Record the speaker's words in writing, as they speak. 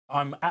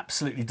I'm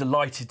absolutely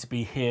delighted to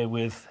be here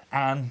with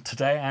Anne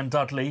today, Anne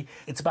Dudley.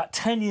 It's about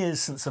 10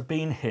 years since I've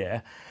been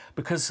here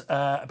because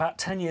about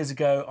 10 years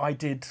ago I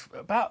did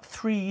about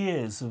 3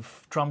 years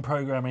of drum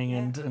programming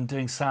and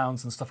doing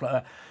sounds and stuff like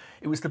that.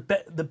 It was the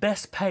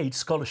best paid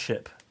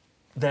scholarship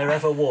there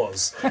ever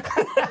was.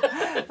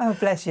 Oh,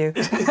 bless you.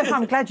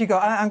 I'm glad you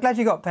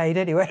got paid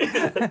anyway.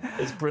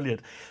 It's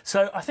brilliant.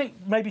 So I think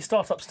maybe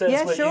start upstairs,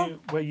 yeah, sure.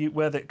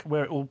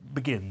 where it all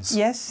begins.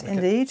 Yes, okay.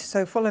 Indeed.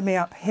 So follow me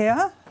up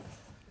here.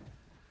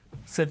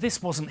 So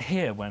this wasn't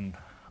here when...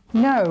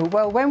 No,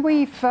 well, when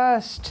we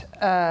first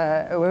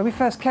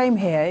came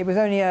here, it was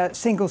only a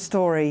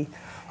single-storey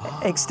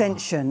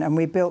extension, and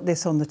we built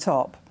this on the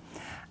top.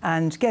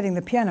 And getting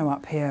the piano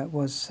up here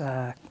was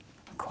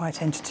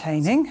quite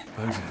entertaining.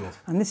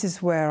 And this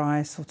is where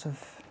I sort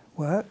of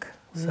work.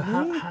 Really. So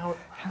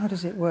how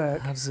does it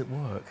work? How does it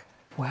work?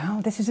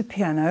 Well, this is a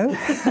piano.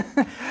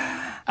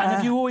 And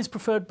have you always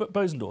preferred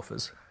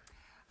Bosendorfers?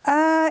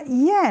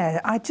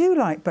 Yeah, I do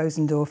like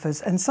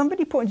Bosendorfers, and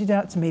somebody pointed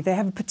out to me they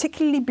have a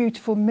particularly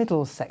beautiful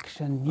middle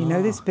section. You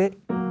know this bit?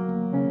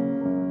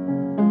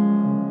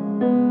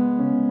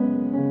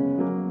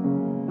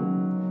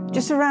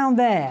 Just around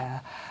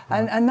there.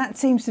 Right. And that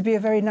seems to be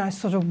a very nice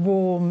sort of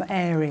warm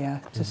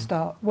area to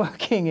start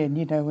working in,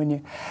 you know, when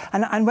you...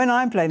 And when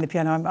I'm playing the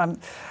piano,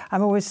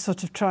 I'm always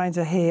sort of trying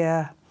to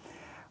hear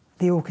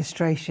the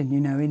orchestration, you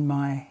know, in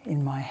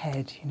my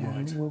head, you know,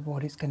 right.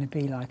 What it's going to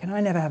be like. And I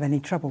never have any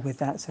trouble with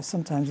that, so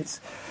sometimes it's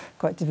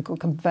quite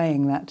difficult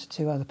conveying that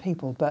to other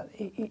people. But,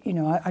 you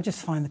know, I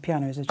just find the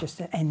pianos are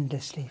just an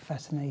endlessly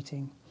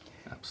fascinating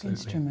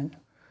instrument.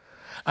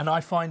 And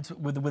I find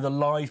with a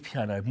live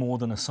piano, more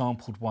than a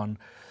sampled one,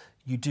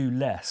 you do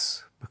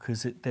less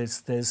because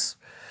there's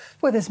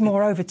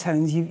more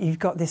overtones. You've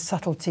got this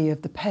subtlety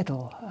of the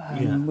pedal,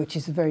 which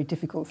is a very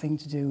difficult thing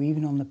to do,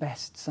 even on the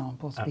best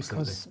samples,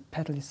 because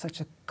pedal is such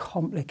a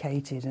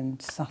complicated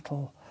and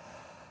subtle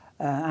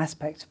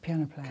aspect of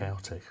piano playing.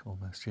 Chaotic,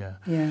 almost, yeah.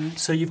 Yeah.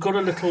 So you've got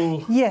a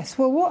little... Yes,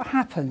 well, what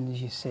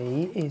happens, you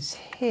see, is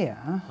here,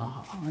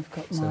 I've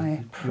got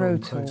my Pro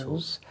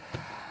Tools.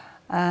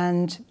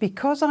 And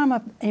because I'm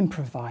an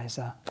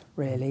improviser,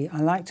 really,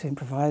 I like to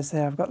improvise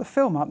there. I've got the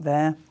film up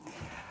there.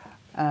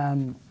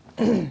 I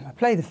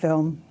play the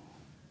film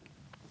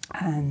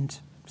and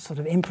sort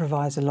of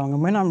improvise along.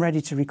 And when I'm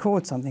ready to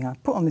record something, I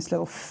put on this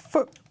little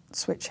foot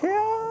switch here.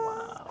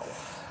 Oh, wow.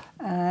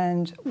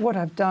 And what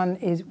I've done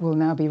is will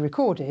now be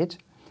recorded.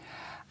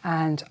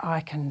 And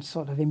I can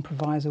sort of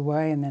improvise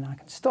away, and then I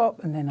can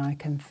stop, and then I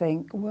can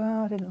think,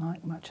 well, I didn't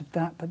like much of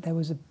that, but there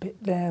was a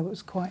bit there that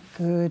was quite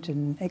good,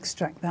 and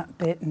extract that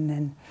bit, and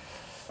then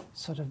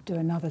sort of do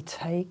another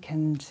take,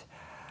 and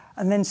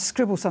then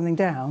scribble something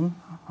down.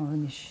 Let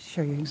me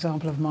show you an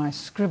example of my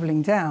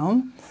scribbling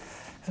down.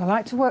 I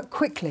like to work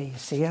quickly, you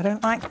see. I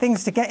don't like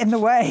things to get in the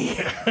way.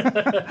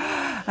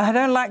 I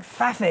don't like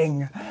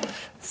faffing.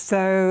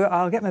 So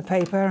I'll get my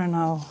paper and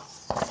I'll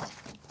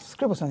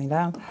scribble something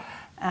down.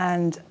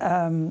 And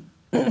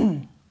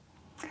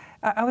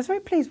I was very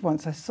pleased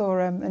once. I saw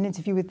an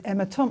interview with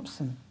Emma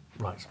Thompson.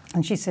 Right.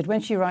 And she said when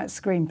she writes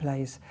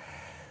screenplays,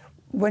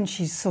 when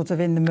she's sort of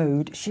in the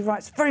mood, she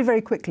writes very,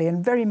 very quickly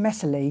and very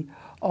messily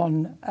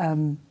on,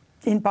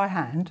 by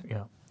hand,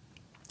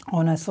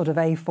 on a sort of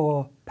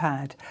A4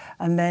 pad.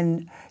 And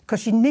then,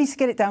 because she needs to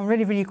get it down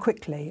really, really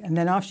quickly. And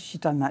then after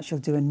she's done that, she'll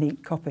do a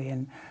neat copy.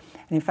 And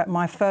in fact,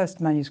 my first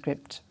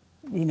manuscript,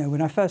 you know,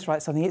 when I first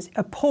write something, it's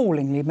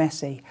appallingly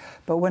messy.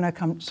 But when I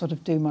come sort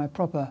of do my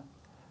proper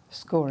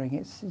scoring,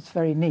 it's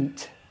very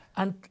neat.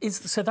 And is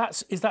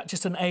that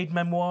just an aid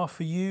memoir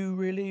for you,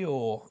 really,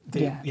 or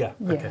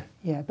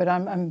yeah, but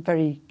I'm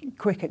very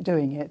quick at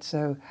doing it,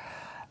 so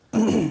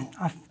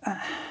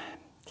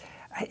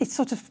it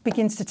sort of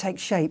begins to take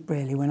shape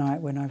really when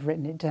I've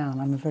written it down.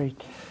 I'm a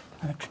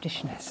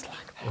traditionalist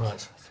like that, right.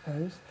 I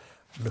suppose.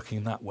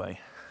 Looking that way.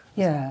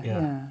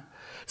 Yeah.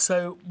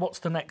 So what's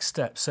the next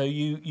step? So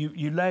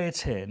you lay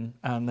it in,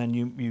 and then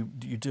you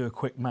do a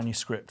quick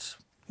manuscript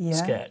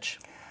sketch.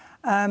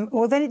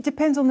 Well, then it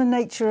depends on the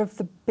nature of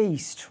the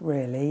beast,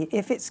 really.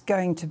 If it's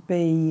going to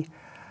be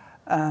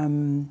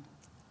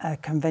a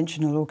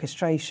conventional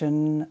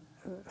orchestration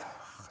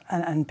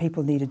and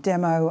people need a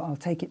demo, I'll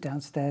take it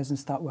downstairs and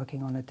start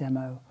working on a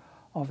demo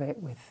of it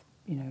with,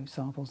 you know,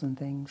 samples and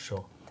things.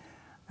 Sure.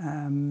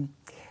 And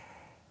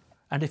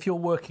if you're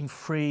working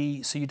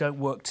free, so you don't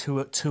work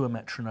to a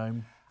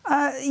metronome?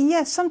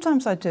 Yes,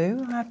 sometimes I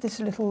do. I have this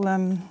little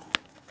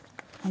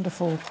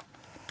wonderful...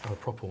 Oh, a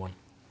proper one.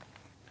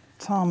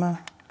 Tama.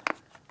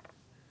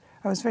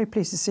 I was very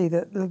pleased to see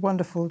that the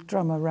wonderful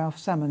drummer Ralph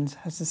Salmons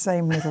has the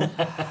same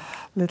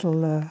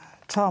little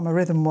Tama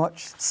rhythm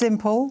watch.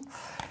 Simple,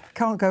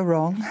 can't go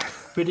wrong.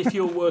 But if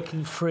you're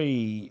working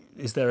free,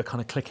 is there a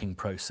kind of clicking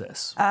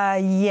process?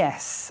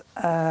 Yes,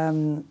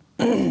 I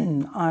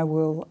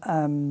will.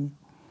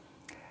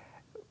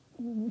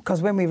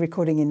 Because when we're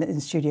recording in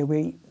the studio,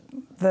 we're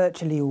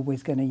virtually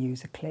always going to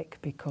use a click,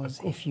 because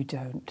if you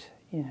don't,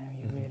 you know,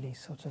 you're really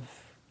sort of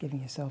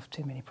giving yourself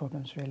too many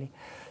problems, really.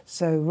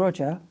 So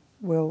Roger,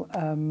 will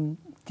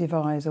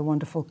devise a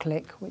wonderful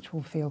click which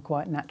will feel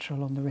quite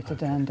natural on the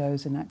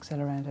ritodandos and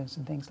accelerandos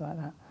and things like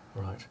that.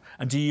 Right.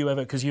 And do you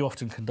ever, because you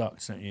often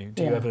conduct, don't you?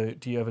 Do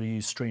you ever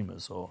use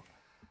streamers or?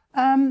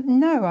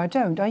 No, I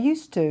don't. I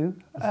used to.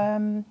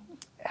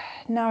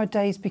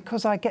 Nowadays,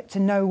 because I get to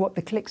know what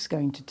the click's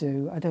going to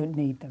do, I don't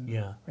need them,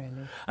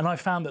 really. And I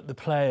found that the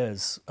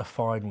players are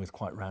fine with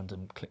quite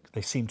random clicks.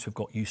 They seem to have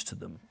got used to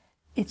them.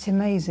 It's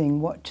amazing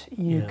what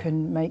you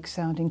can make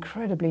sound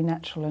incredibly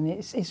natural, and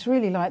it's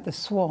really like the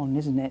swan,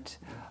 isn't it?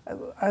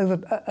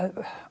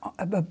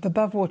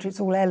 Above water, it's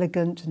all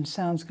elegant and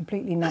sounds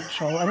completely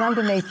natural, and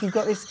underneath you've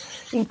got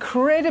this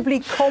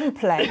incredibly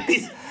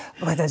complex.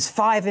 Well, there's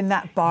 5 in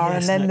that bar,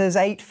 and then the's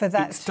 8 for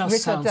that. It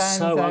does sound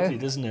so ugly,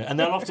 doesn't it? And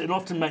they'll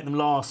often make them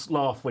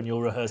laugh when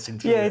you're rehearsing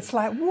through it. Yeah, it's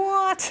like,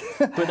 what?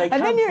 But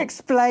and then you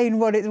explain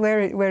where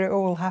it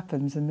all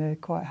happens, and they're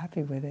quite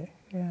happy with it.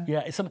 Yeah,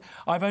 it's something.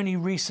 I've only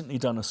recently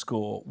done a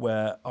score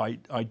where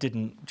I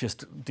didn't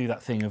just do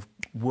that thing of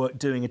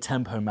doing a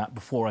tempo map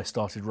before I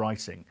started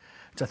writing,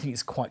 which I think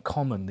is quite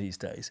common these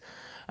days.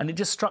 And it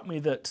just struck me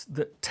that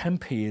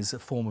tempi is a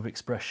form of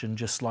expression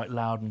just like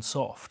loud and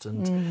soft.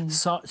 And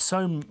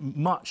so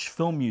much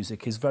film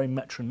music is very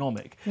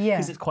metronomic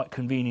because it's quite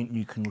convenient and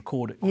you can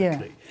record it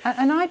quickly. Yeah.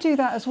 And I do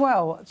that as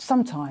well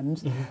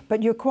sometimes,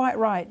 but you're quite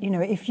right. You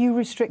know, if you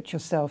restrict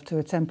yourself to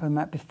a tempo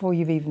map before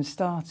you've even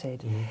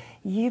started,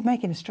 you're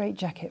making a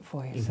straitjacket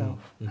for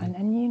yourself.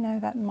 And you know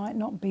that might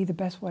not be the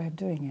best way of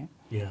doing it.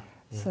 Yeah.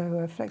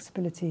 So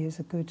flexibility is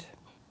a good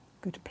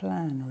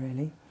plan,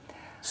 really.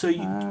 So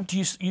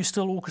you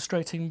still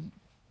orchestrating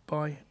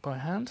by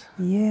hand?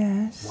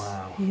 Yes.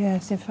 Wow.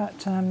 Yes, in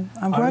fact, I'm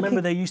working... I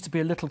remember there used to be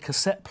a little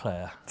cassette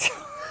player.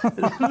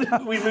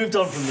 We moved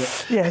on from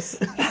this. Yes.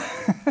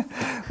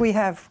 We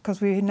have, because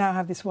we now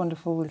have this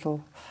wonderful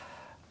little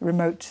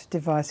remote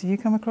device. Have you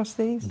come across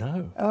these?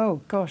 No.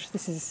 Oh, gosh,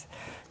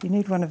 you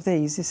need one of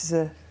these. This is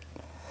a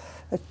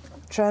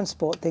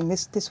transport thing.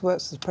 This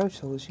works as Pro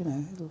Tools, you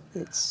know.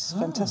 It's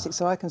fantastic.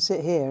 So I can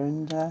sit here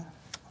and...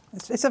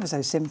 It's ever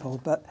so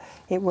simple, but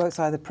it works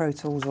either Pro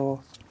Tools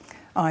or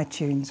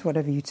iTunes,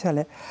 whatever you tell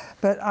it.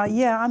 But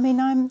yeah, I mean,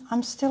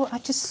 I'm still. I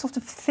just sort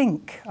of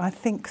think. I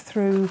think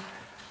through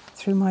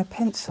my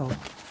pencil.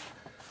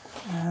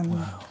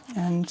 Wow.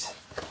 And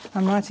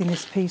I'm writing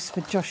this piece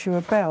for Joshua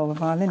Bell, the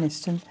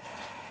violinist, and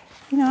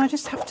you know, I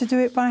just have to do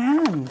it by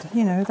hand.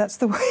 You know, that's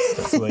the way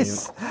it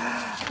is.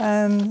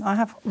 I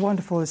have a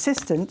wonderful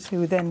assistant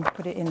who would then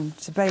put it in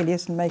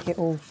Sibelius and make it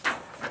all,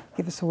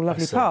 give us all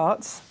lovely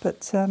parts,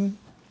 but.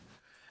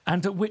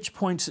 And at which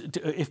point,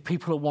 if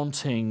people are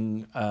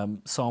wanting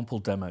sample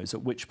demos,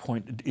 at which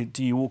point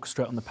do you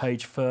orchestrate on the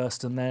page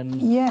first and then...?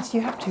 Yes, you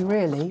have to,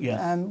 really,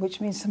 yeah.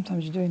 Which means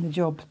sometimes you're doing the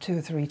job 2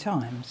 or 3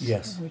 times.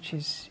 Yes. Which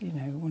is, you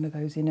know, one of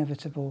those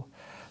inevitable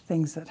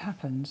things that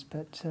happens,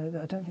 but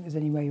I don't think there's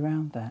any way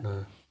around that.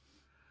 No.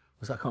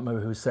 I can't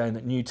remember who was saying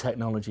that new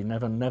technology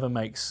never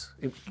makes...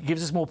 It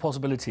gives us more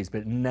possibilities,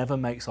 but it never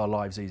makes our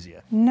lives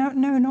easier. No,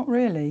 not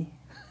really.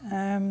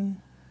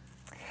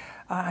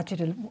 I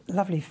did a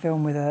lovely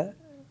film with a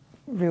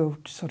real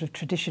sort of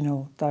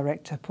traditional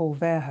director, Paul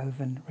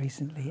Verhoeven,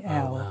 recently,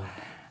 Elle. Wow.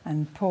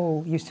 And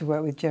Paul used to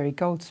work with Jerry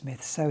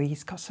Goldsmith, so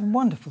he's got some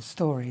wonderful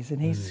stories, and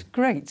he's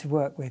great to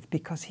work with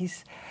because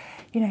he's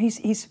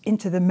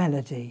into the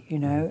melody, you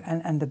know,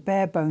 and the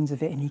bare bones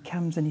of it, and he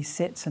comes and he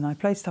sits, and I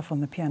play stuff on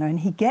the piano,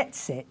 and he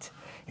gets it.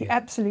 He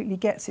absolutely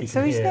gets it.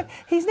 So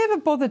he's never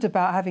bothered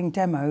about having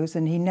demos,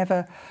 and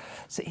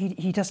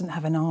he doesn't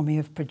have an army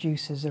of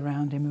producers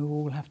around him who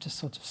all have to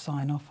sort of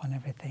sign off on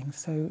everything.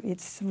 So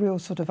it's a real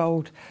sort of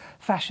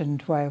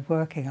old-fashioned way of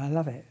working. I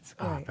love it. It's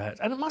great. Oh, I bet.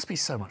 And it must be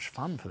so much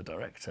fun for the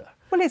director.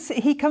 Well,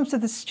 he comes to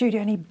the studio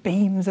and he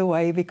beams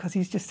away because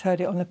he's just heard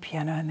it on the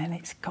piano, and then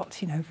it's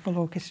got, you know, full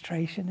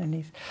orchestration, and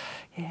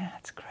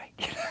it's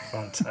great.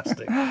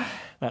 Fantastic.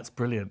 That's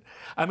brilliant.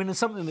 I mean, it's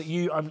something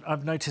that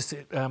I've noticed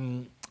it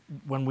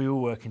when we were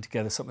working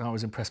together. Something I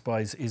was impressed by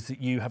is that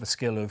you have a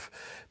skill of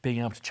being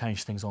able to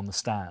change things on the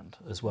stand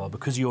as well,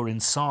 because you're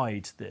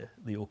inside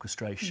the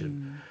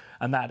orchestration,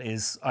 and that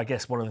is, I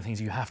guess, one of the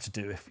things you have to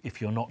do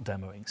if you're not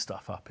demoing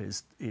stuff up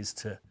is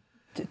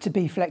to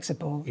be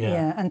flexible,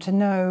 and to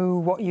know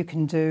what you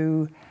can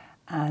do.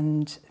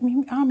 And I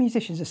mean, our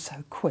musicians are so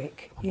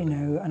quick, you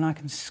know, and I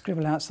can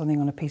scribble out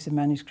something on a piece of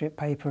manuscript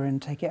paper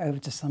and take it over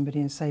to somebody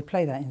and say,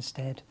 play that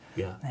instead.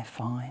 Yeah. They're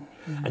fine.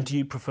 You know. And do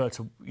you prefer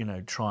to, you know,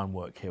 try and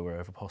work here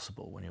wherever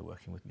possible when you're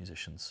working with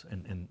musicians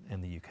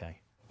in the UK?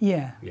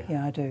 Yeah,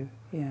 I do,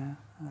 yeah.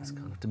 It's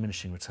kind of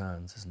diminishing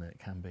returns, isn't it? It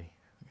can be,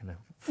 you know,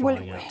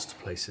 flying out to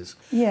places.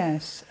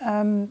 Yes,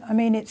 I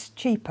mean, it's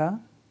cheaper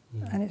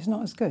and it's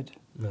not as good.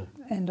 No.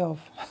 End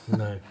of.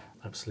 No,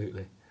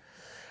 absolutely.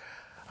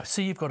 I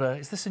see you've got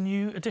is this a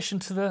new addition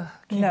to the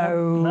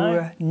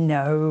keyboard?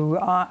 No.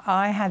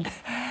 I had...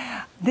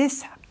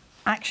 This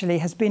actually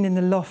has been in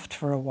the loft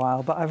for a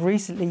while, but I've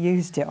recently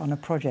used it on a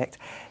project.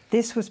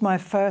 This was my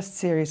first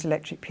serious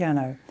electric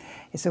piano.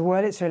 It's a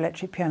Wurlitzer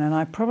electric piano, and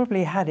I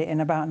probably had it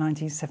in about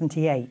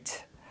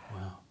 1978.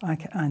 Wow.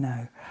 I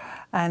know.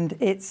 And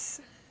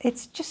it's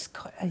it's just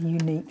got a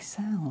unique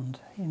sound,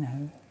 you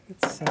know.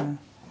 It's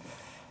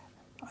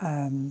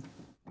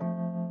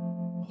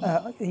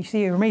you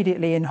see, you're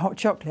immediately in hot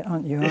chocolate,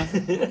 aren't you?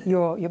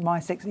 You're my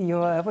sexy.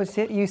 You're what's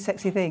it? You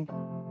sexy thing.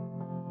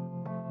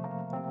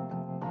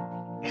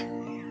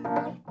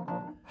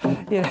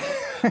 Yeah.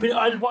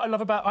 But what I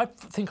love about, I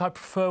think I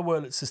prefer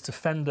Wurlitz's to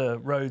Fender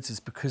Rhodes is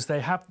because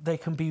they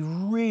can be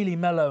really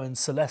mellow and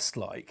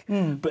Celeste-like,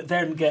 but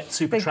then get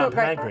super tramp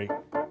and angry.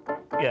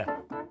 Yeah.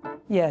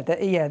 Yeah,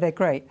 they're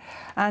great,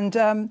 and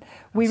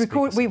we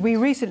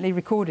recently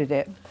recorded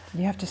it.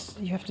 You have to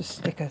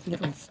stick a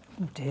little.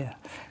 Oh dear,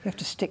 you have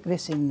to stick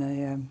this in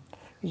the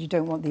because you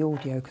don't want the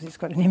audio because it's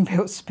got an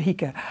inbuilt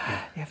speaker.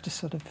 Yeah. You have to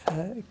sort of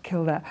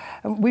kill that.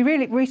 And we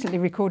really recently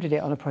recorded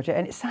it on a project,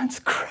 and it sounds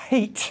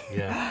great.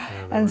 Yeah.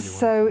 And really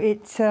so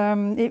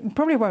it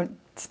probably won't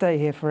stay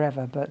here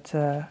forever, but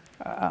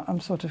I'm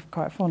sort of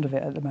quite fond of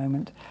it at the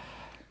moment.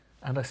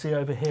 And I see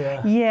over here...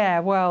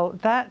 Yeah, well,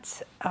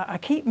 that... I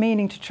keep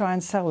meaning to try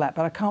and sell that,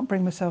 but I can't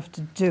bring myself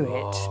to do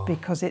it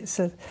because it's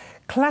a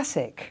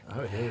classic. Oh,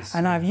 it is.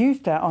 And I've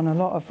used that on a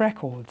lot of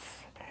records,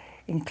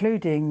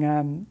 including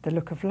The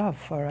Look of Love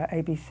for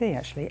ABC,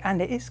 actually.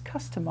 And it is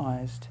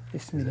customised,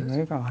 this MIDI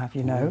move, I'll have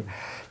you know,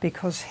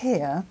 because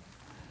here...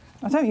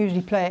 I don't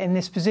usually play it in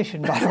this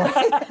position, by the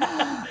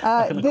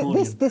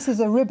way. This is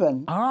a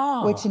ribbon,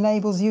 which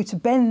enables you to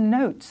bend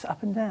notes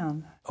up and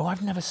down. Oh,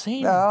 I've never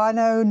seen. Oh, I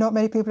know, not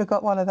many people have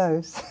got one of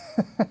those.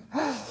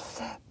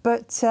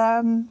 But,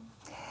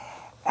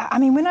 I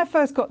mean, when I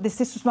first got this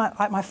was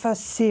my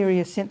first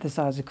serious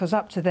synthesizer, because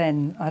up to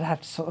then I'd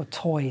had sort of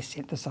toy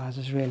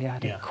synthesizers, really. I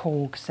had a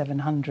Korg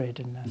 700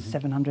 and a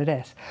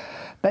 700S.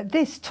 But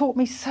this taught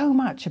me so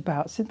much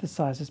about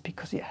synthesizers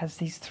because it has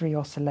these 3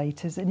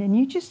 oscillators, and then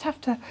you just have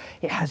to...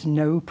 It has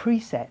no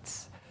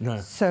presets. No.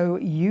 So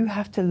you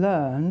have to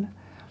learn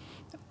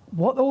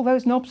what all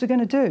those knobs are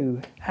going to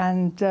do.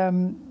 And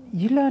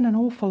you learn an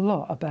awful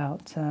lot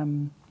about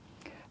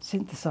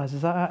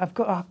synthesizers. I've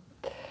got...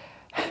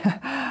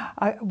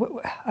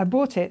 I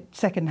bought it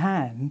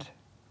second-hand.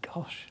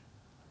 Gosh,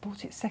 I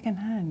bought it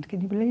second-hand.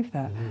 Can you believe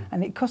that?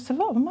 And it cost a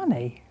lot of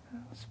money.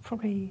 It was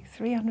probably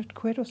 300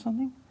 quid or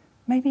something,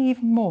 maybe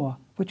even more,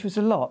 which was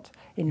a lot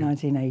in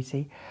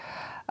 1980.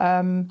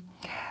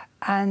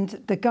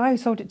 And the guy who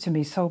sold it to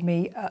me sold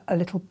me a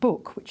little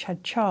book which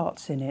had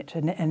charts in it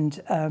and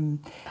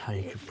how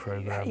you could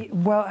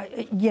program. Well,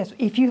 yes,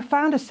 if you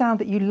found a sound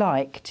that you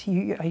liked,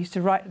 I used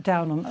to write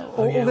down on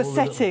all the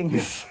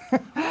settings.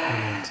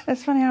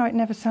 It's funny how it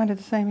never sounded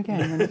the same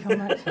again when you come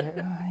back to it.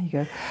 Oh, there you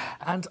go.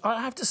 And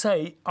I have to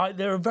say,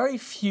 there are very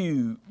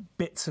few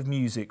bits of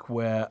music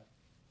where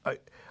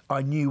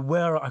I knew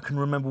where I can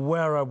remember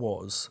where I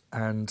was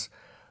and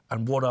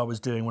what I was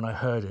doing when I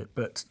heard it.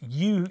 But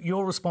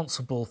you're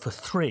responsible for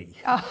 3.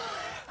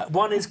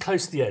 One is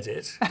Close to the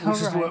Edit,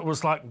 which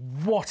was like,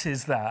 what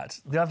is that?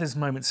 The other is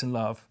Moments in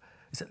Love.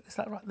 Is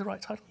that right, the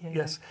right title? Yeah,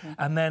 yes. Yeah.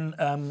 And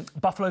then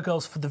Buffalo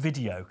Girls for the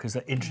video, because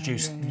they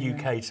introduced the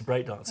UK to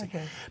breakdancing.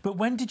 Okay. But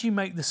when did you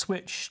make the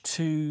switch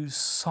to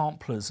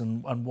samplers,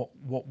 and what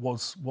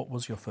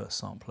was your first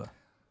sampler?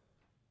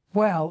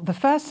 Well, the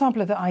first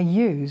sampler that I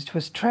used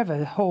was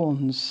Trevor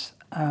Horn's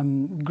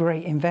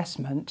great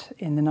investment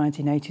in the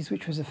 1980s,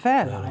 which was a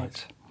Fairlight.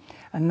 Right.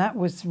 And that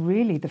was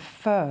really the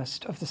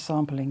first of the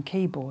sampling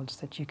keyboards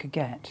that you could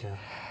get. Yeah.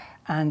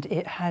 And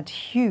it had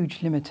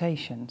huge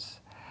limitations.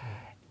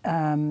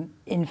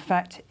 In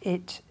fact,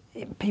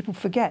 people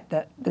forget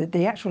that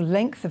the actual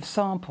length of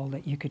sample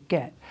that you could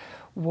get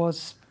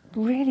was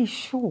really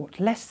short,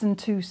 less than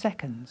 2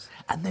 seconds.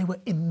 And they were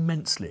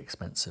immensely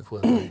expensive,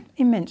 weren't they?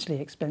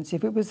 Immensely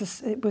expensive. It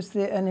was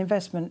an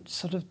investment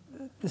sort of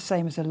the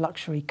same as a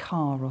luxury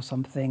car or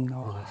something.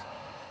 Or, right.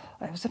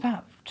 It was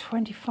about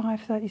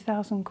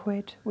 30,000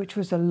 quid, which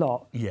was a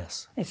lot.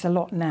 Yes. It's a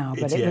lot now,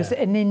 but it was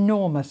an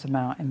enormous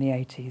amount in the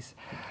 80s.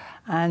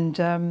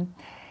 And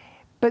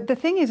but the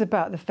thing is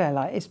about the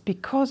Fairlight is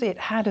because it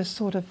had a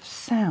sort of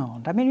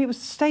sound. I mean, it was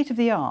state of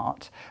the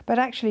art, but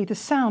actually the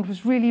sound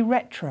was really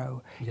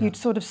retro. Yeah. You'd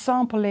sort of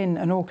sample in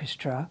an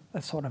orchestra,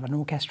 a sort of an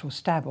orchestral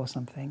stab or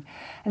something,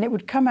 and it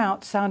would come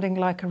out sounding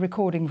like a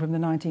recording from the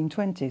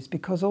 1920s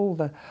because all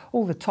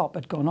the top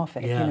had gone off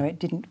it. Yeah. You know, it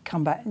didn't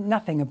come back.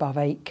 Nothing above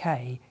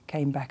 8K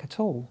came back at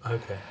all.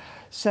 Okay.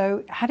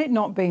 So had it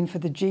not been for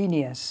the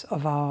genius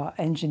of our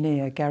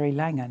engineer Gary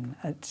Langan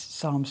at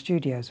Psalm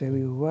Studios, where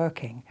we were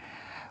working,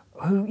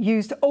 who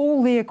used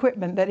all the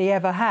equipment that he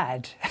ever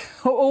had,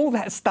 all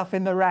that stuff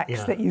in the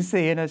racks that you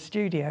see in a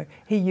studio.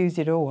 He used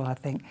it all, I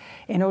think,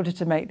 in order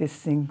to make this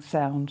thing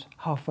sound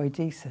halfway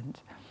decent.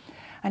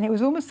 And it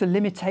was almost the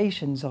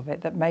limitations of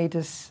it that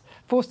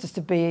forced us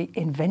to be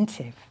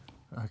inventive.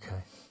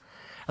 Okay.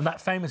 And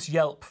that famous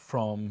yelp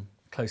from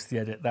Close to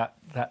the Edit,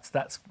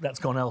 that's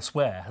gone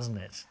elsewhere, hasn't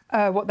it?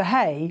 What, the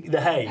Hey?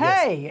 The Hey,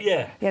 Hey! Yes.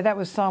 Yeah. Yeah, that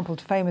was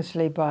sampled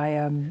famously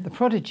by the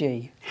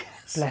Prodigy.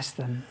 Yes. Bless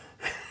them.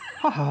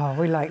 Oh,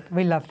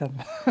 we love them.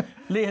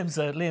 Liam's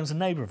a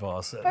neighbour of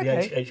ours at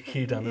the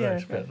HQ down the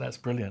road. But that's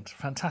brilliant,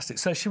 fantastic.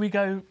 So, should we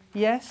go?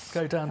 Yes.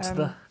 Go down to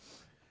the.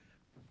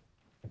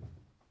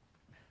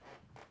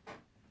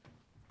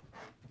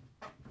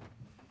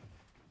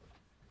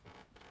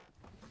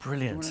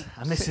 Brilliant.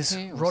 And this is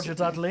Roger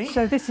Dudley.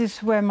 So this is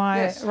where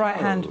my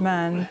right-hand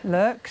man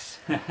lurks.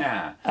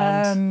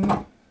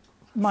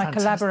 My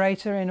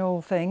collaborator in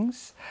all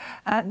things.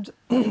 And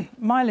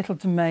my little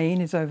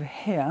domain is over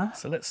here.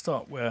 So let's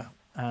start where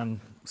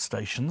Anne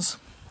stations,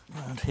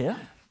 around here.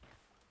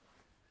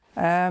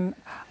 I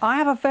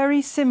have a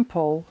very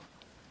simple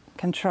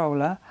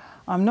controller.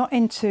 I'm not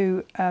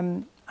into,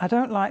 I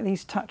don't like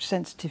these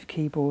touch-sensitive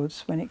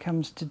keyboards when it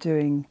comes to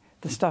doing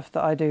the stuff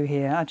that I do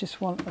here. I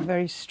just want a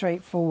very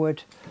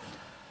straightforward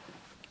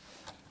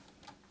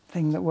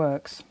thing that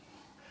works.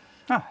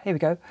 Ah, here we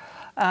go.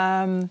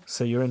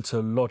 So you're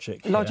into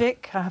Logic here.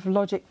 Logic. I have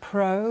Logic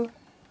Pro,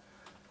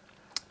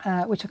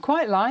 which I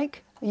quite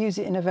like. I use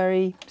it in a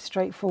very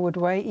straightforward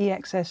way.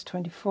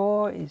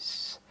 EXS24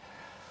 is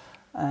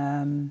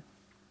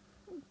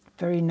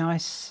very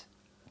nice,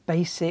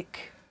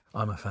 basic.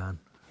 I'm a fan.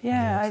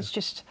 Yeah, it's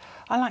just,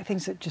 I like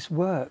things that just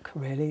work,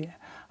 really.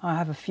 I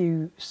have a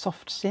few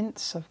soft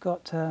synths. I've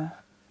got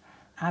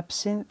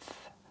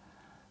Absinthe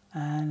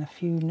and a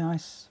few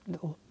nice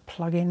little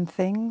plug-in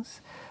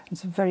things. And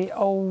some very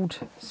old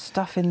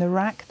stuff in the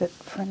rack that,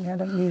 frankly, I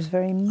don't use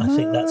very much. I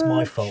think that's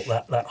my fault,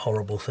 that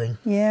horrible thing.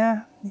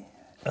 Yeah.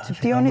 To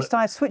be honest,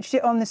 I switched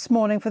it on this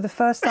morning for the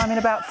first time in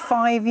about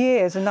 5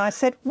 years, and I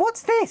said,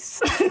 "What's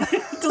this?"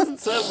 It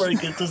doesn't sound very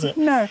good, does it?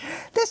 No,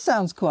 this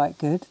sounds quite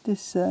good,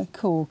 this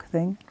Korg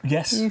thing.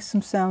 Yes. Use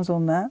some sounds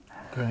on that.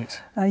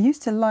 Great. I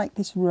used to like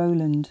this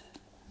Roland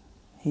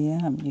here.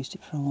 I haven't used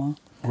it for a while.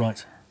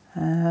 Right.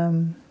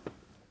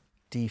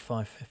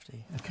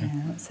 D550. Okay.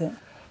 Yeah, that's it.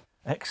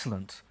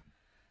 Excellent.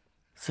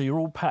 So you're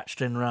all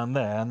patched in around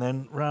there, and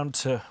then round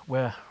to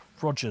where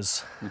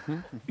Roger's.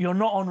 You're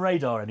not on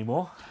radar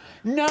anymore.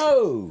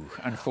 No,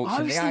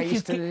 unfortunately, I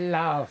used to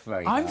love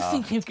radar. I'm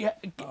thinking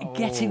of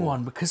getting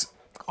one because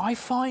I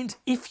find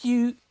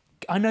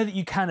I know that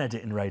you can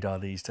edit in radar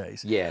these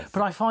days. Yes.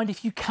 But I find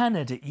if you can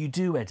edit, you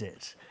do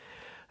edit.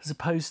 As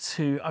opposed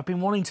to, I've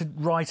been wanting to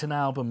write an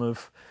album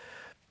of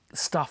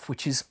stuff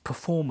which is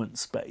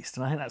performance-based,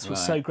 and I think that's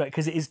what's so great,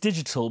 because it is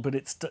digital, but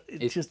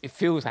it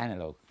feels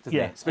analog, doesn't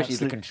it? Especially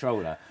absolutely. The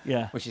controller,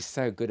 which is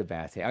so good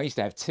about it. I used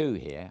to have two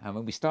here, and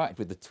when we started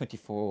with the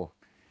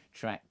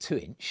 24-track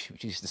 2-inch,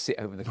 which used to sit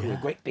over the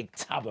great big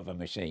tub of a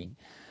machine,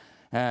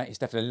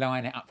 used to have to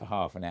line it up for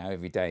half an hour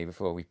every day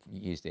before we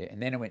used it.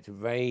 And then I went to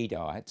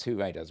radar. I had two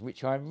radars,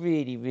 which I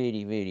really,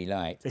 really, really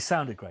liked. They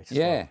sounded great as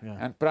well.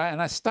 Yeah.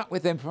 And I stuck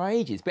with them for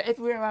ages. But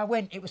everywhere I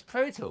went, it was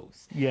Pro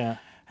Tools. Yeah.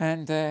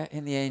 And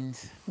in the end,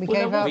 we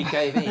gave up. We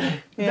gave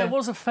in. There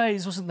was a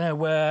phase, wasn't there,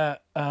 where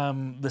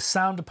the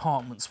sound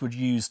departments would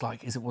use,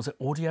 like, was it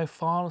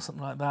audiophile or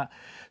something like that?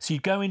 So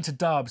you'd go into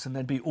dubs and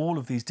there'd be all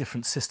of these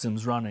different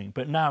systems running.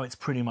 But now it's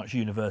pretty much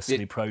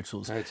universally Pro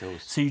Tools. Pro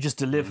Tools. So you just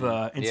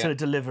deliver, instead of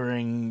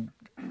delivering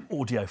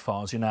audio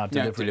files, you're now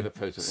delivering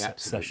Pro Tools.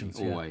 sessions.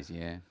 Always,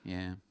 I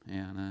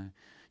know.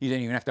 You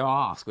don't even have to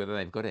ask whether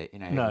they've got it. You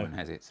know, everyone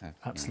has it. So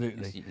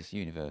absolutely, it's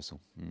universal.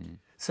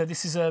 So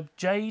this is a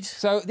Jade.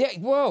 So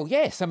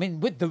yes. I mean,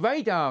 with the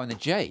radar and the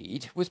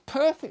Jade was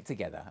perfect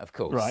together, of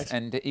course. Right.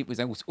 And it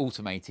was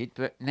automated,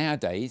 but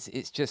nowadays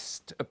it's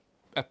just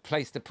a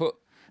place to put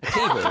a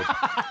keyboard.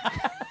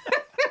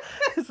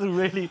 It's a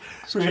really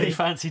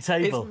fancy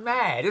table. It's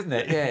mad, isn't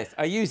it? Yes.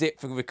 I use it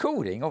for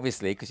recording,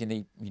 obviously, because you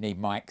need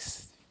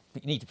mics.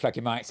 You need to plug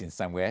your mics in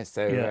somewhere,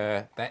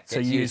 so so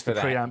you use the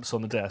preamps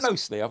on the desk.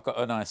 Mostly, I've got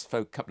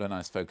a couple of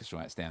nice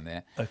Focusrites down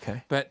there.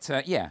 Okay. But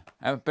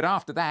but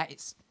after that,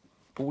 it's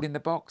all in the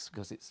box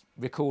because it's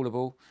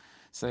recallable.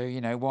 So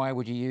why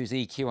would you use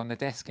EQ on the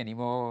desk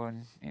anymore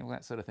and all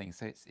that sort of thing?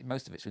 So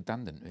most of it's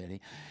redundant,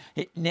 really.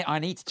 I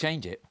need to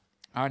change it.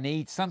 I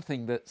need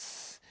something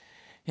that's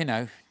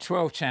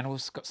 12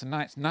 channels, got some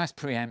nice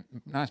preamp,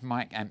 nice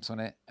mic amps on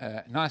it,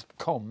 nice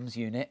comms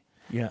unit.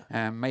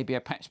 Yeah. Maybe a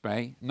patch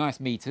bay,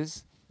 nice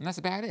meters, and that's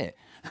about it.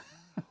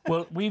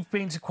 Well, we've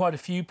been to quite a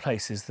few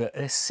places that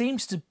there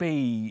seems to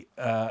be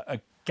a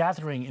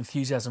gathering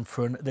enthusiasm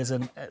for there's a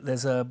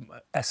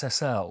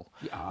SSL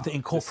that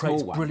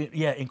incorporates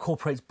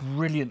incorporates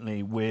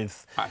brilliantly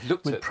with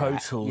Pro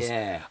Tools.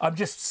 Yeah.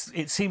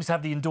 It seems to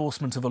have the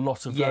endorsement of a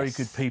lot of very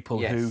good people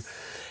who.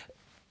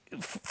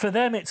 For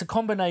them, it's a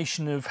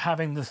combination of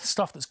having the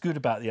stuff that's good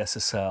about the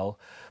SSL,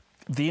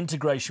 the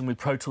integration with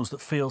Pro Tools that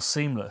feels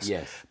seamless,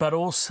 but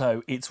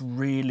also it's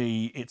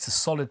a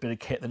solid bit of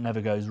kit that never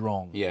goes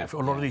wrong. Yeah, a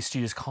lot of these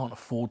studios can't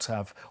afford to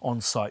have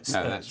on-site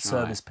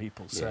service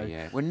people.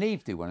 Well,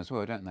 Neve do one as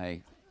well, don't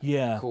they?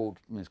 Yeah.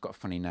 It's got a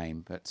funny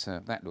name, but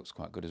that looks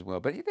quite good as well.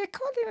 But they're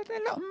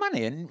a lot of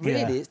money, and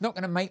really, it's not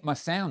going to make my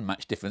sound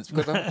much difference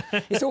because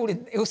it's all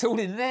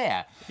in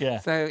there. Yeah.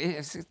 So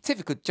it's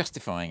difficult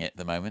justifying it at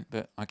the moment,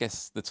 but I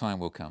guess the time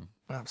will come.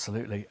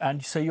 Absolutely.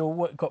 And so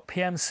you've got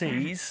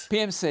PMCs.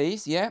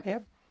 PMCs, yeah.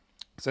 Yep.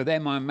 So they're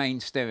my main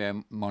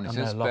stereo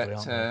monitors, lovely,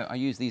 but I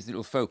use these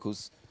little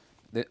focals.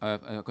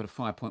 I've got a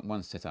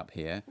 5.1 set up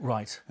here.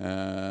 Right.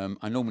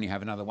 I normally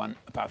have another one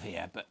above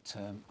here, but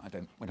I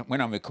don't.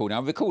 When I'm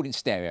recording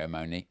stereo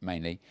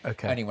mainly.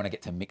 Okay. Only when I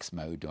get to mix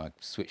mode do I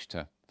switch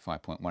to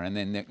 5.1, and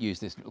then use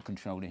this little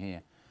controller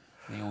here.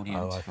 the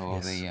audience for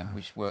the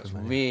which works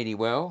familiar. really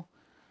well.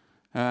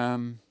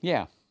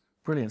 Yeah.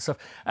 Brilliant stuff.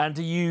 And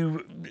are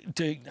you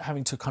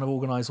having to kind of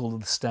organise all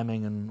of the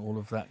stemming and all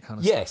of that kind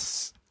of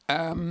Yes.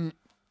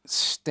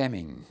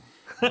 Stemming.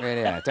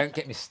 Really, don't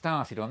get me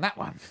started on that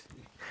one.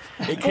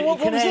 stuff? It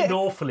can end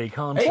awfully,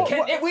 can't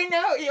it? We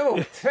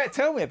know.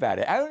 Tell me about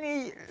it.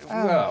 Only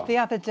the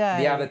other day.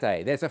 The other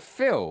day, there's a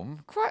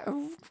film, quite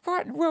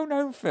a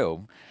well-known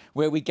film,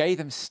 where we gave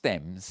them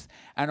stems,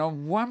 and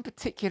on one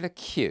particular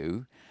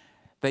cue,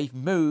 they've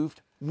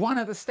moved one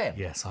of the stems.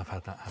 Yes, I've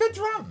had that happen. The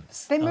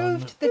drums. They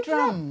moved the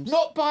drums.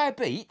 Not by a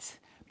beat,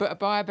 but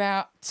by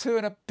about 2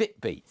 and a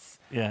bit beats.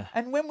 Yeah.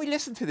 And when we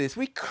listen to this,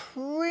 we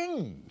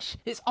cringe.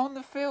 It's on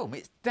the film.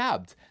 It's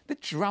dubbed. The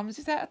drums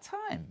is out of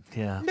time.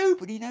 Yeah.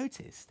 Nobody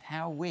noticed.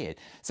 How weird.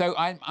 So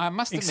I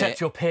must admit... Except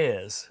your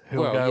peers,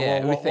 who Well, will go, yeah,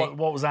 well, we think,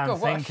 what was Anne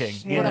God,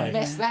 thinking? What a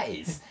mess that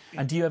is.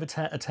 And do you ever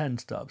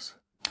attend dubs?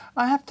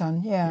 I have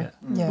done, yeah.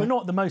 We're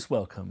not the most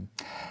welcome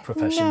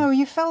profession. No,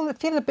 you feel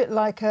a bit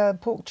like a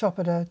pork chop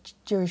at a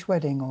Jewish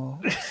wedding, or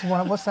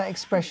what's that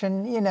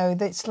expression? You know,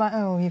 it's like,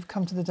 oh, you've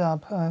come to the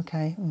dub. Oh,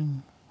 okay.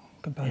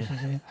 Composers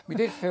here. We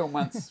did film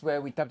once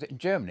where we dubbed it in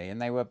Germany, and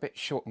they were a bit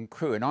short on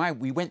crew, and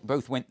we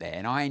both went there,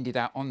 and I ended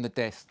up on the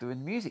desk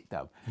doing music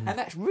dub, and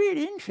that's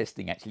really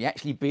interesting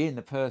actually being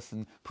the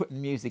person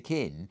putting music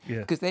in,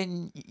 because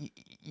then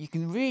you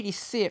can really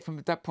see it from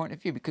a dub point of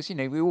view, because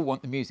we all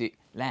want the music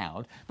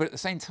loud, but at the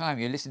same time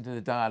you're listening to the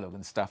dialogue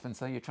and stuff, and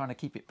so you're trying to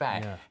keep it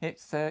back.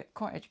 It's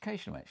quite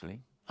educational actually.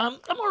 Am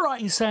I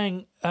right in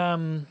saying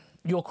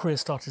your career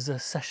started as a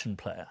session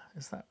player?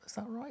 Is that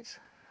right?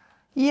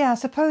 Yeah, I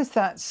suppose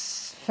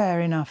that's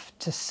fair enough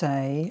to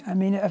say. I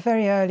mean, at a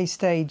very early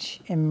stage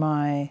in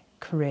my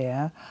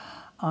career,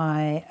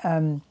 I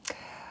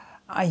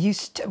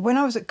used to, when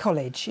I was at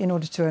college, in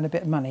order to earn a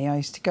bit of money, I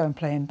used to go and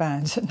play in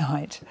bands at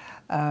night,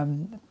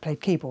 played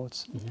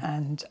keyboards,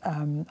 and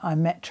I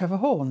met Trevor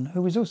Horn,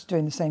 who was also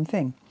doing the same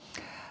thing.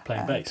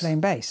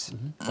 Playing bass.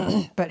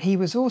 But he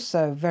was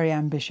also very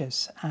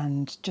ambitious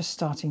and just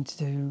starting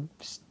to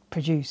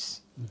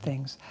produce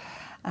things.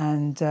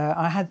 And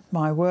I had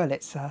my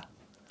Wurlitzer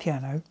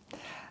piano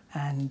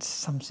and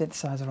some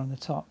synthesizer on the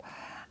top,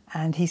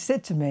 and he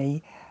said to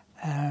me,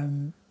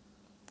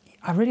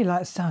 I really like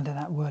the sound of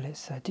that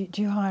Wurlitzer,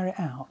 do you hire it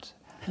out?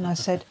 And I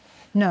said,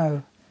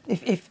 no,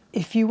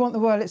 if you want the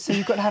Wurlitzer,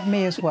 you've got to have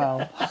me as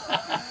well.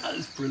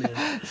 That's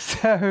brilliant.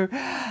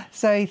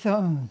 So he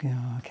thought,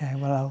 oh, okay,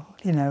 well,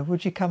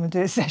 would you come and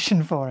do a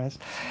session for us?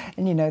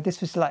 And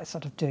this was like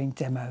sort of doing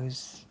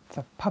demos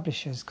for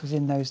publishers, because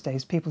in those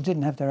days people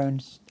didn't have their own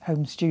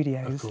home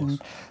studios,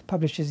 and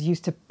publishers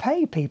used to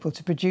pay people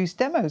to produce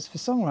demos for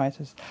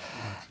songwriters.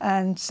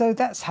 And so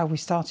that's how we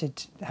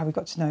started, how we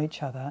got to know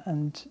each other,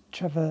 and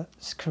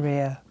Trevor's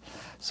career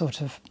sort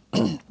of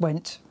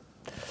went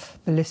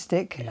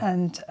ballistic,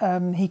 and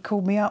he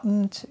called me up,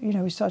 and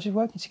we started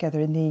working together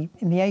in the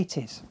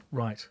 80s.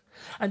 Right.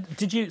 And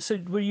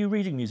were you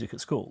reading music at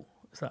school?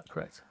 Is that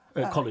correct?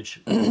 College?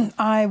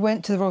 I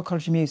went to the Royal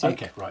College of Music.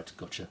 Okay, right,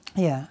 gotcha.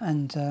 Yeah,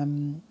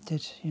 and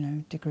did,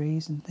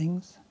 degrees and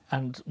things.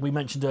 And we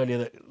mentioned earlier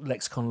that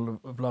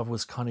Lexicon of Love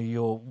was kind of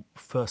your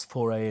first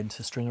foray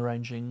into string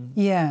arranging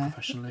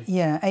professionally.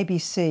 Yeah,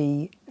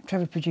 ABC.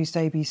 Trevor produced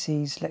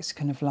ABC's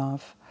Lexicon of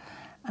Love,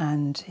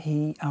 and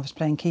I was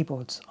playing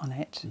keyboards on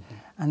it,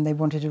 and they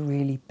wanted a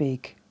really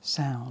big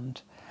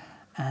sound.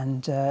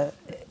 And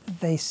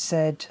they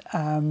said,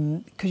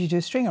 could you do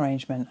a string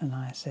arrangement? And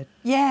I said,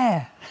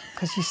 yeah,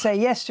 because you say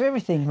yes to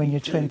everything when you're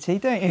 20,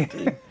 don't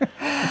you?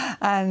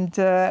 And,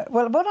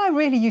 well, what I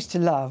really used to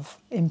love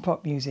in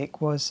pop music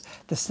was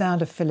the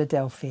sound of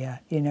Philadelphia,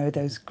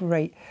 those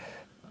great,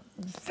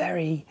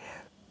 very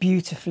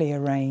beautifully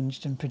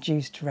arranged and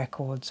produced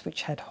records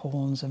which had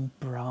horns and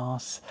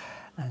brass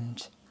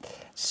and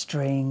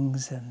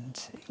strings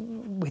and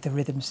with a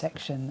rhythm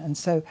section. And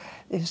so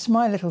it was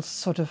my little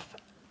sort of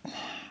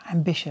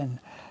ambition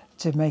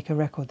to make a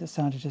record that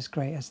sounded as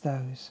great as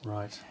those.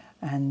 Right.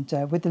 And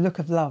with The Look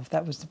of Love,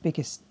 that was the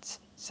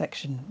biggest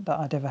section that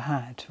I'd ever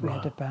had. We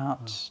had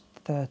about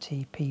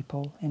 30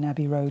 people in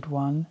Abbey Road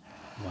 1.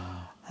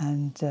 Wow.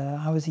 And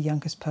I was the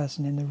youngest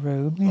person in the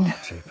room.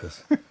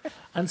 Jeepers.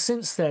 And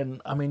since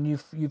then, I mean,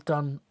 you've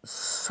done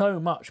so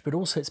much, but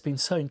also it's been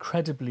so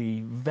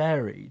incredibly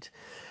varied.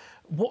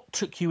 What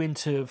took you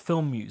into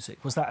film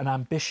music? Was that an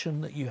ambition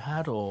that you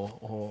had,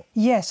 or...?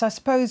 Yes, I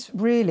suppose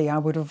really I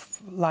would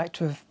have liked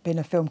to have been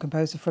a film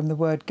composer from the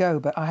word go,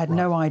 but I had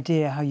no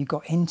idea how you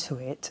got into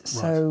it.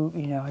 So,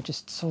 I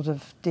just sort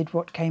of did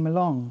what came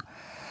along.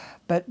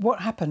 But what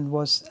happened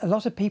was a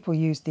lot of people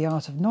used the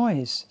Art of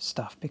Noise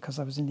stuff, because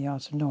I was in the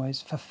Art of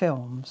Noise, for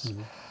films,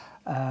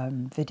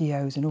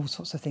 videos and all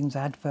sorts of things,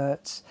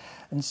 adverts.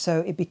 And so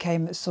it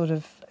became sort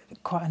of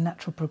quite a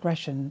natural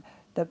progression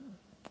that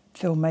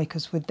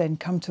filmmakers would then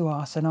come to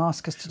us and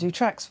ask us to do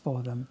tracks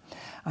for them.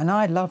 And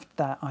I loved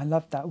that. I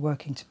loved that,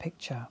 working to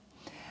picture.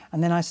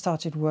 And then I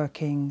started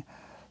working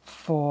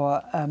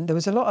for... there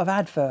was a lot of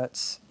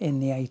adverts in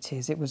the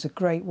 80s. It was a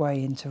great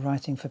way into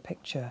writing for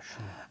picture.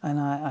 Sure. And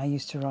I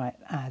used to write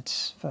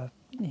ads for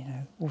you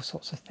know, all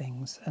sorts of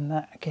things. And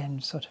that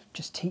again sort of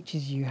just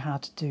teaches you how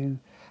to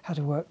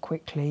work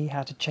quickly,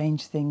 how to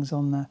change things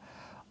on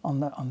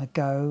the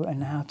go,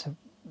 and how to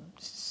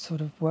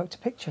sort of work to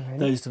picture,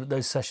 really.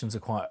 Those sessions are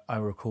quite, I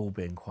recall,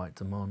 being quite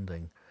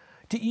demanding.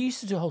 You used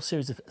to do a whole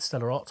series of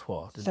Stella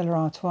Artois, didn't you? Stella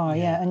Artois,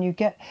 yeah. And you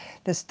get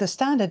the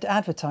standard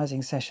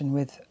advertising session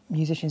with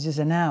musicians is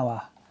an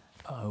hour.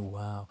 Oh,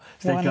 wow.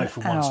 So they'd go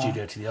from one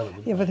studio to the other,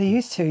 wouldn't Yeah, they? but they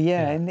used to,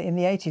 yeah. In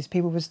the 80s,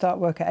 people would start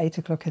work at 8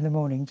 o'clock in the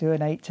morning, do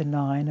an 8 to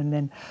 9, and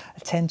then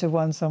a 10 to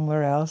 1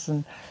 somewhere else,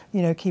 and,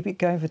 you know, keep it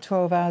going for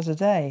 12 hours a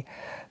day.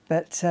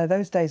 But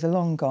those days are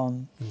long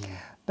gone.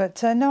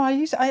 But no,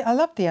 I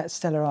love the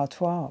Stella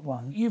Artois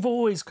one. You've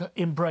always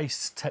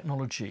embraced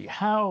technology.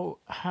 How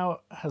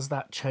has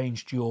that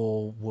changed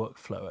your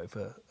workflow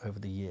over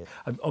the year?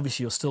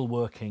 Obviously, you're still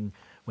working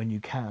when you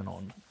can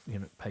on, you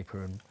know,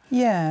 paper and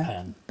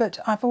pen. But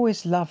I've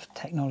always loved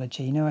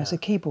technology. You know, as a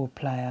keyboard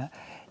player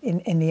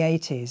in the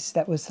 80s,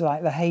 that was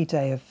like the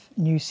heyday of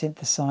new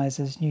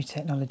synthesizers, new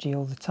technology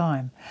all the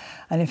time.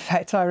 And in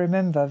fact, I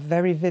remember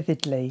very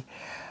vividly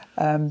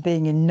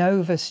being in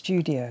Nova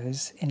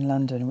Studios in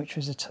London, which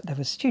was there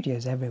were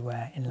studios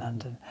everywhere in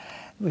London,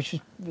 which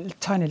was a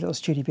tiny little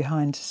studio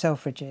behind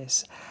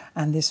Selfridges,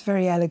 and this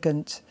very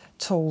elegant,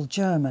 tall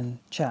German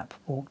chap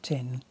walked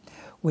in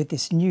with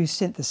this new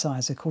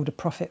synthesizer called a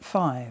Prophet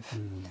 5.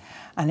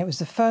 And it was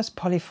the first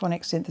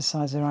polyphonic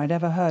synthesizer I'd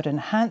ever heard. And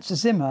Hans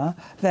Zimmer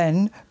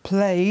then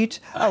played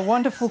a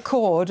wonderful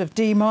chord of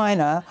D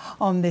minor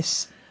on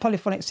this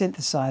polyphonic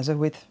synthesizer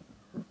with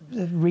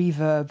the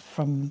reverb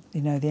from,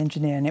 you know, the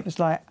engineer. And it was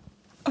like,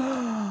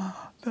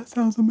 oh, that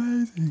sounds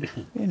amazing,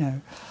 you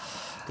know.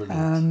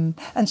 Brilliant.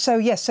 And so,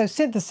 yes, so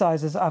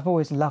synthesizers, I've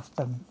always loved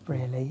them,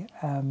 really.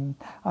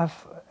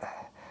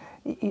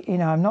 You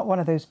know, I'm not one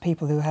of those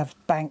people who have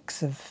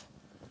banks of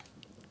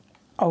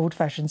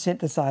old-fashioned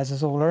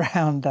synthesizers all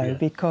around, though,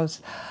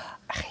 because,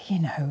 you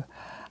know,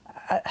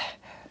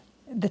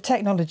 the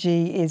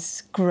technology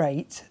is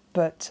great,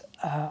 but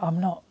I'm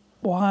not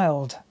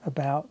wild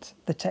about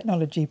the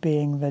technology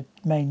being the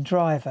main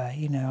driver.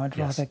 You know, I'd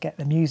rather get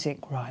the music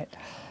right,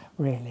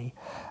 really.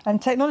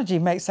 And technology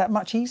makes that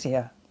much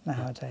easier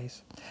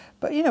nowadays.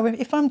 But, you know,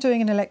 if I'm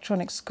doing an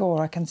electronic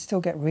score, I can still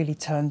get really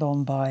turned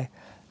on by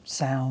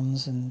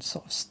sounds and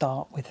sort of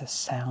start with a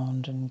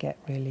sound and get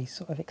really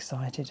sort of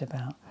excited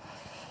about,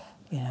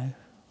 you know,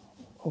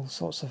 all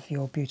sorts of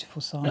your beautiful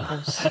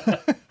samples.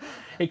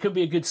 It could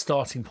be a good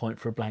starting point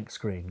for a blank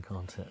screen,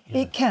 can't it? You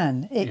know? It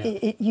can.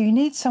 You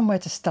need somewhere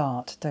to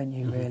start, don't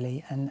you,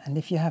 really? And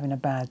if you're having a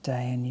bad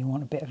day and you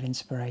want a bit of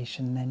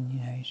inspiration, then, you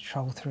know, you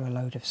troll through a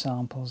load of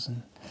samples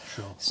and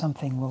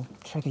something will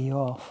trigger you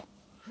off.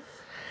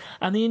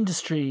 And the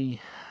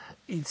industry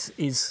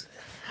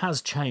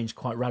has changed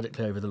quite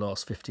radically over the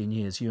last 15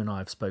 years. You and I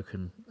have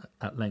spoken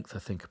at length, I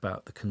think,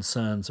 about the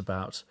concerns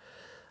about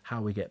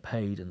how we get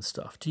paid and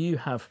stuff. Do you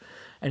have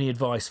any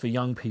advice for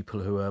young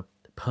people who are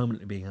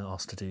permanently being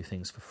asked to do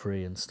things for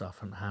free and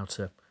stuff, and how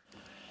to...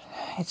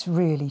 It's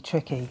really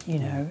tricky, you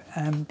know,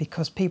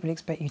 because people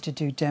expect you to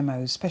do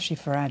demos, especially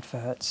for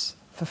adverts,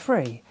 for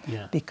free,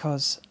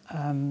 because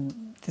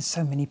there's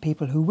so many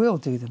people who will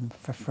do them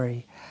for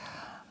free.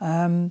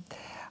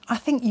 I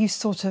think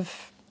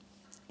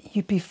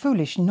you'd be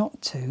foolish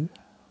not to,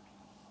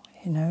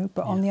 you know,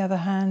 but on the other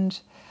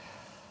hand,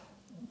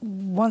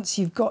 once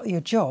you've got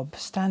your job,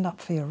 stand up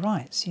for your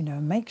rights, you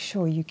know, make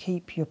sure you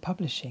keep your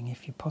publishing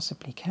if you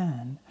possibly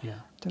can.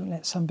 Don't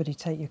let somebody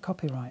take your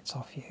copyrights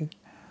off you.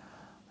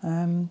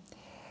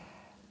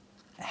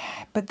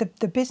 But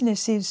the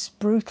business is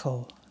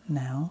brutal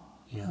now.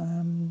 You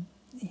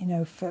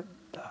know,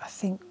 I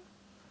think,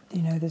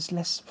 you know,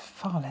 there's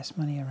far less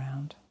money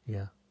around.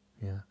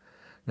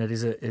 No, it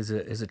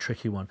is a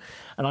tricky one.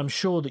 And I'm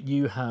sure that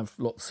you have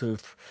lots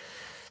of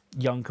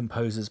young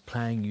composers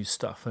playing you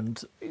stuff.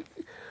 And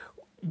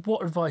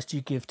what advice do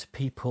you give to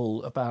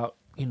people about,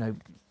 you know,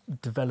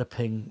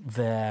 developing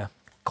their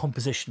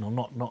compositional,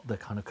 not the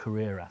kind of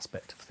career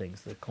aspect of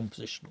things, the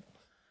compositional?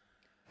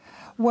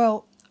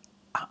 Well,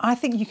 I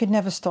think you could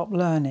never stop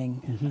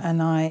learning,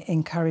 and I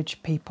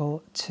encourage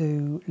people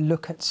to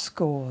look at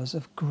scores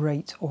of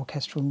great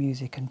orchestral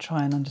music and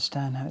try and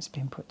understand how it's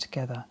been put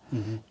together,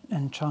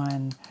 and try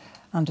and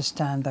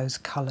understand those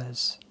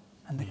colours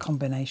and the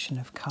combination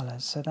of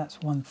colours. So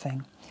that's one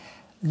thing.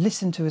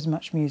 Listen to as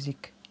much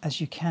music as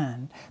you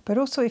can, but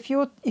also if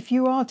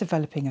you are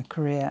developing a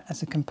career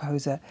as a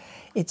composer,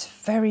 it's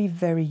very,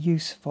 very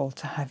useful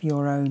to have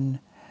your own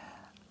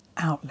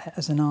outlet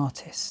as an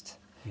artist.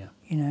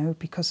 You know,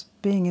 because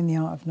being in the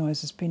art of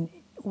noise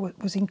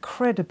was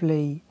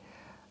incredibly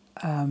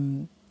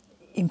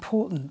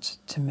important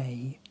to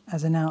me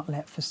as an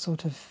outlet for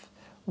sort of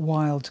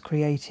wild,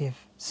 creative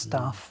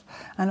stuff,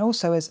 and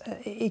also as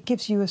it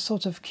gives you a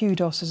sort of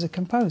kudos as a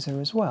composer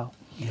as well.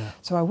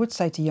 So I would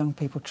say to young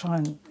people, try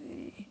and,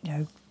 you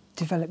know,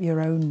 develop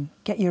your own,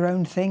 get your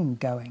own thing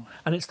going.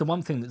 And it's the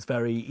one thing that's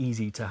very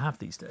easy to have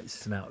these days.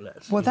 It's an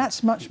outlet. Well,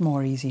 that's much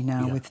more easy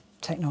now with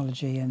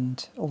technology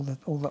and all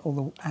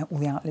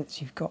the outlets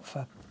you've got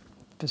for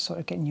sort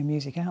of getting your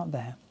music out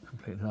there.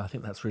 completely. I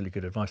think that's really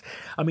good advice.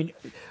 I mean,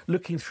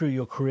 looking through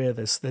your career,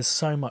 there's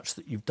so much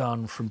that you've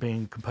done, from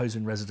being composer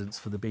in residence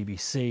for the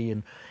BBC.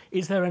 And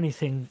is there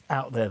anything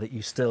out there that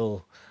you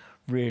still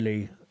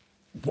really,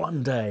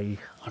 one day,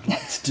 I'd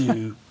like to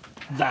do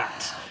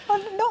that? Well,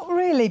 not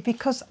really,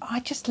 because I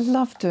just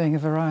love doing a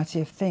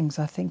variety of things.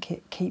 I think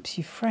it keeps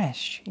you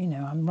fresh. You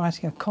know, I'm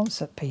writing a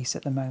concert piece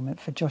at the moment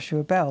for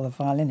Joshua Bell, the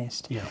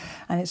violinist,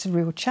 and it's a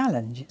real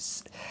challenge.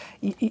 It's,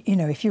 you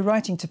know, if you're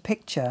writing to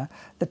picture,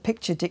 the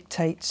picture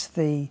dictates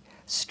the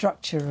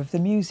structure of the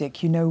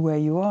music. You know where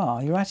you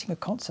are. You're writing a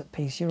concert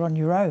piece, you're on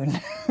your own.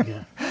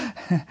 Yeah.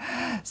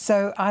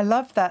 So I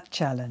love that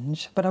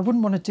challenge, but I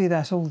wouldn't want to do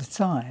that all the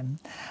time.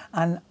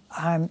 And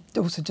I'm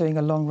also doing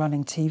a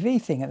long-running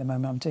TV thing at the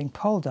moment. I'm doing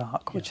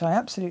Poldark, which I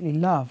absolutely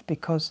love,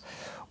 because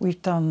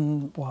we've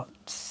done, what,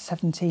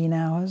 17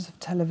 hours of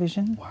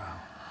television? Wow.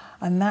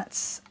 And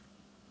that's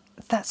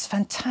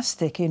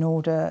fantastic, in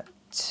order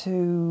to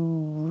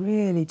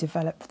really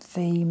develop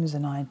themes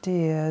and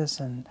ideas,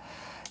 and,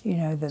 you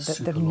know,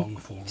 super long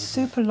form.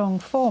 Super long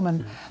form.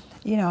 And,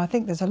 you know, I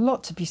think there's a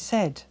lot to be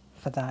said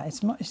for that.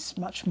 It's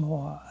much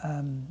more.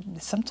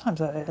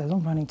 Sometimes a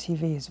long-running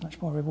TV is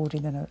much more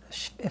rewarding than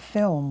a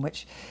film,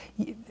 which,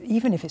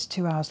 even if it's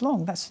 2 hours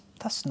long, that's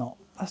not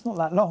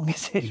that long,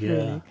 is it?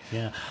 Really?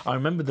 Yeah. I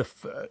remember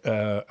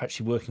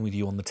actually working with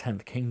you on the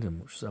 10th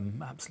Kingdom, which was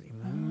an absolutely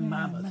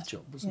mammoth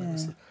job, wasn't it? It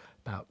was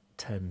about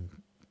 10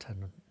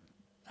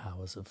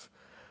 hours of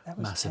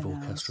massive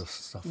orchestral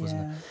stuff,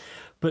 wasn't it?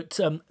 But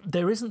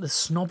there isn't the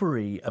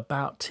snobbery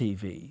about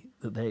TV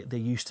that there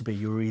used to be.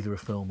 You were either a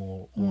film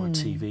or a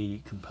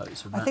TV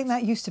composer. I think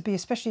that used to be,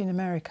 especially in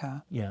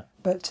America. Yeah.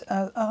 But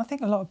I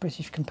think a lot of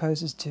British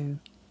composers do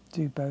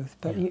both.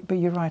 But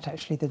you're right,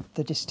 actually,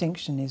 the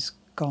distinction is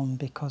gone,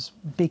 because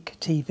big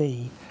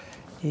TV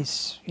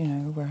is, you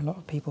know, where a lot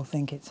of people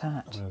think it's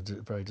at. Well,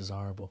 very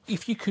desirable.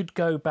 If you could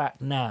go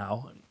back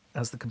now,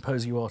 as the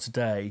composer you are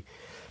today,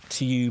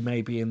 to you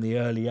maybe in the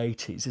early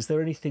 80s, is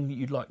there anything that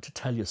you'd like to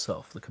tell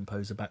yourself, the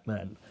composer back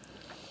then?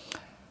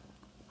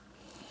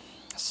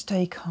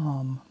 Stay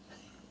calm.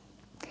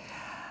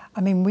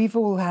 I mean, we've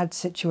all had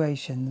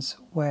situations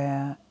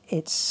where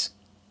it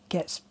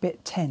gets a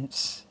bit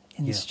tense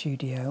in the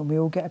studio, and we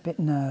all get a bit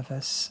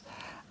nervous,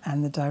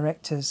 and the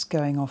director's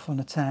going off on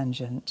a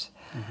tangent,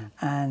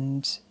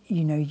 and,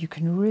 you know, you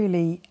can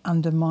really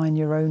undermine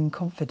your own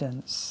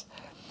confidence.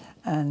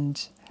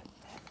 And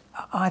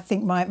I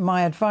think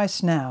my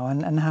advice now,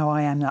 and how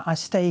I am now, I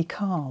stay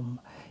calm,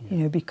 you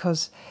know,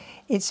 because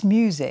it's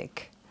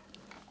music.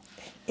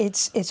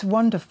 It's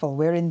wonderful.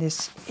 We're in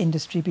this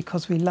industry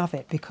because we love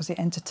it, because it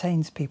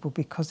entertains people,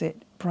 because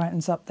it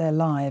brightens up their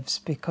lives,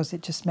 because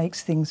it just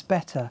makes things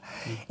better.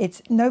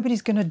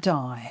 Nobody's going to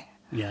die.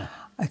 Yeah.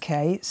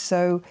 Okay,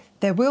 so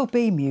there will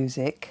be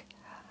music.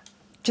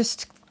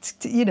 Just,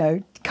 you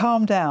know,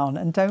 calm down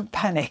and don't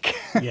panic.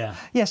 Yeah.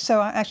 Yes.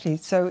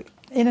 So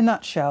in a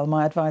nutshell,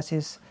 my advice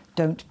is,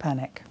 don't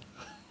panic.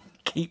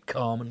 Keep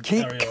calm and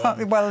carry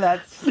on. Well,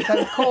 that's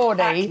so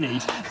corny.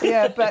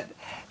 Yeah, but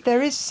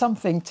there is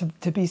something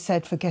to be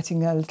said for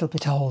getting a little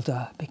bit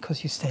older,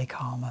 because you stay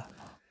calmer.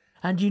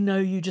 And you know,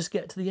 you just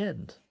get to the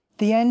end.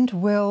 The end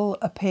will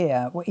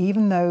appear,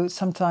 even though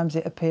sometimes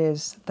it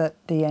appears that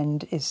the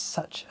end is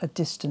such a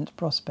distant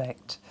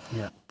prospect.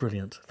 Yeah,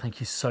 brilliant. Thank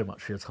you so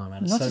much for your time,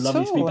 Anne. It's Not so at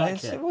lovely to be all. back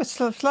here. It was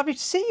lovely to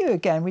see you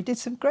again. We did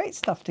some great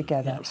stuff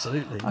together. Yeah,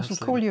 absolutely. I shall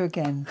call you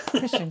again.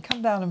 Christian,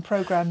 come down and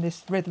programme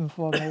this rhythm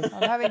for me.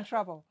 I'm having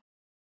trouble.